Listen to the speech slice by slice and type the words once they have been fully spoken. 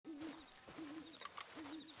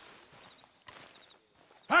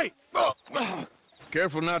right! Oh.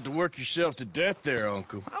 Careful not to work yourself to death there,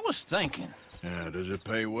 Uncle. I was thinking. Yeah, does it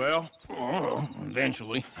pay well? Oh,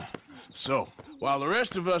 eventually. So, while the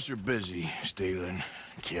rest of us are busy stealing,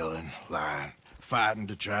 killing, lying, fighting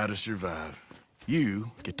to try to survive,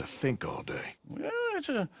 you get to think all day. Well, it's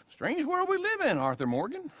a strange world we live in, Arthur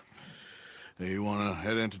Morgan. Hey, you wanna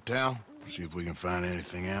head into town? See if we can find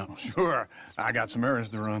anything out? Sure. I got some errands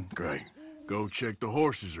to run. Great. Go check the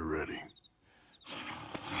horses are ready.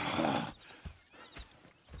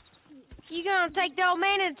 You gonna take the old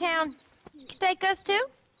man into town? You can take us too?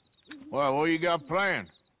 Well, what you got planned?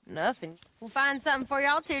 Nothing. We'll find something for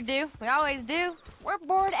y'all to do. We always do. We're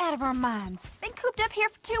bored out of our minds. Been cooped up here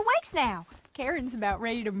for 2 weeks now. Karen's about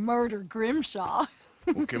ready to murder Grimshaw.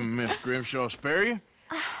 Well, can Miss Grimshaw spare you?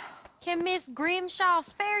 Can Miss Grimshaw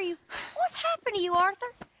spare you? What's happened to you, Arthur?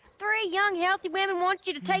 3 young, healthy women want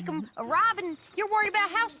you to take them a robbing. You're worried about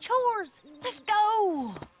house chores. Let's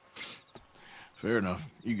go. Fair enough.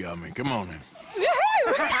 You got me. Come on in.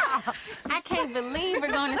 I can't believe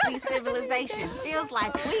we're going to see civilization. Feels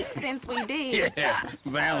like weeks since we did. Yeah,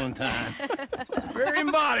 Valentine. Very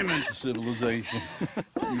embodiment of civilization.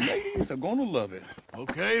 You ladies are gonna love it.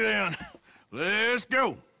 Okay, then. Let's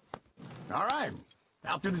go. All right.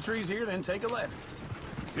 Out through the trees here, then take a left.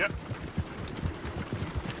 Yep.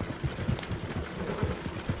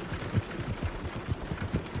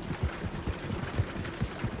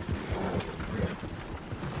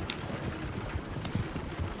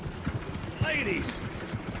 Ladies,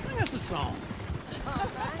 sing us a song.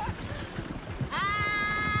 I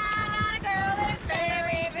got a girl in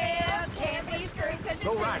Berryville. Can't be screwed 'cause she's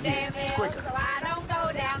Go too right damn here. It's ill. quicker. So I don't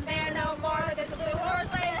go down there.